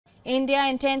India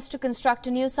intends to construct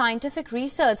a new scientific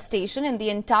research station in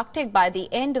the Antarctic by the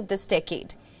end of this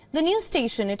decade. The new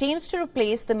station, it aims to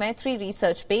replace the Maitri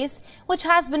research base, which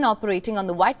has been operating on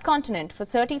the White Continent for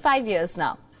 35 years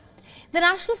now. The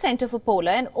National Centre for Polar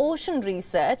and Ocean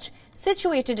Research,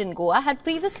 situated in Goa, had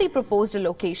previously proposed a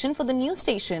location for the new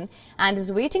station and is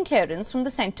awaiting clearance from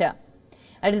the centre.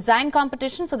 A design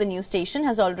competition for the new station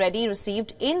has already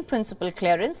received in-principle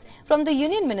clearance from the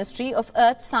Union Ministry of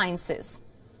Earth Sciences.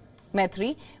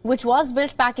 Maitri, which was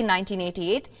built back in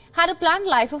 1988, had a planned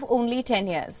life of only 10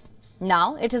 years.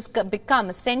 Now, it has become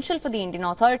essential for the Indian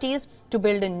authorities to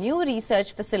build a new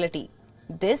research facility.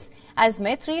 This, as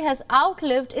Maitri has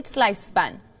outlived its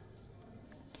lifespan.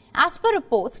 As per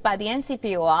reports by the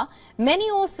NCPOR, many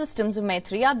old systems of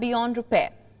Maitri are beyond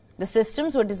repair. The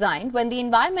systems were designed when the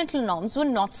environmental norms were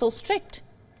not so strict.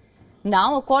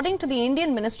 Now, according to the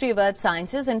Indian Ministry of Earth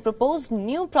Sciences, a proposed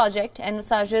new project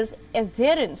envisages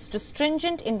adherence to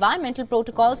stringent environmental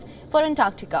protocols for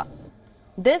Antarctica.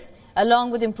 This,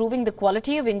 along with improving the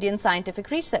quality of Indian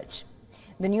scientific research.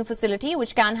 The new facility,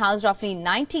 which can house roughly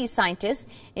 90 scientists,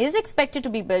 is expected to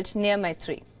be built near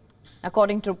Maitri.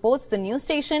 According to reports, the new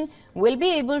station will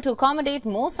be able to accommodate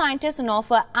more scientists and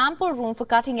offer ample room for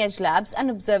cutting-edge labs and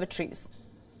observatories.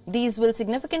 These will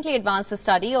significantly advance the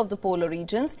study of the polar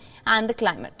regions and the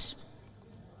climate.